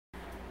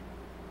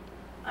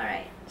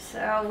Alright,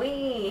 so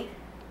we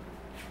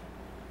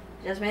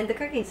just made the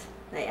cookies.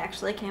 They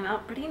actually came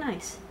out pretty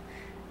nice,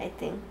 I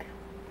think.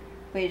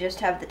 We just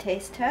have the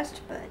taste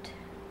test, but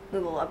we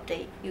will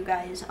update you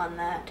guys on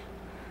that.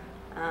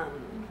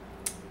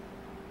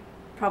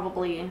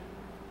 Probably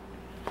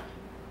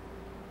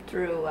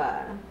through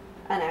an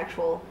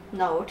actual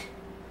note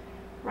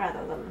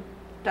rather than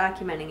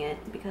documenting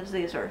it, because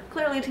these are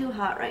clearly too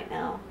hot right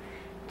now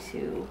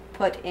to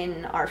put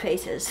in our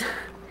faces.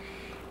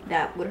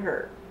 That would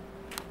hurt,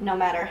 no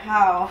matter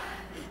how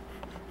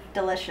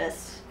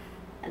delicious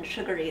and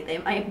sugary they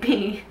might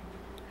be.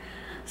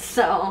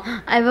 So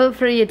I vote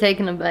for you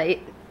taking a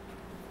bite.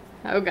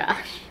 Oh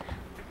gosh.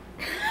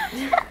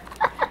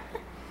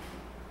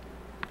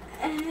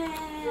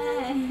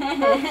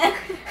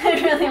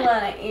 I really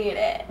want to eat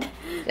it.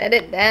 Set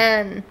it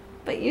down.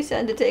 But you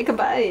said to take a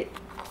bite.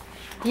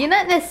 You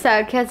not this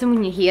sarcasm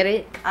when you hear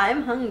it.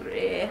 I'm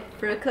hungry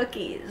for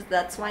cookies.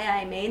 That's why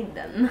I made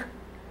them.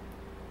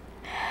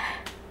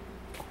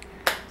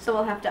 So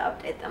we'll have to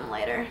update them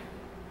later.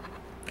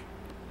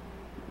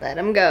 Let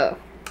them go.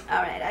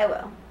 Alright, I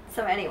will.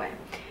 So anyway,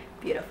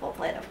 beautiful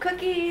plate of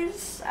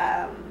cookies.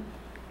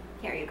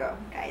 Here you go,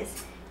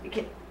 guys. You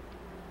can...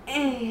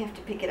 you have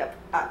to pick it up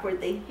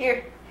awkwardly.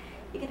 Here,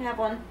 you can have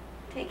one.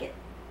 Take it.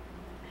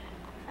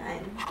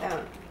 Fine,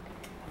 don't.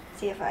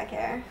 See if I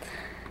care.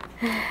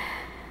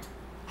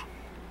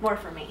 More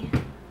for me.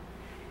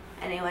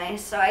 Anyway,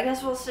 so I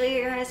guess we'll see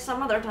you guys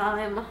some other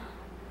time.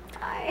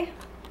 Bye.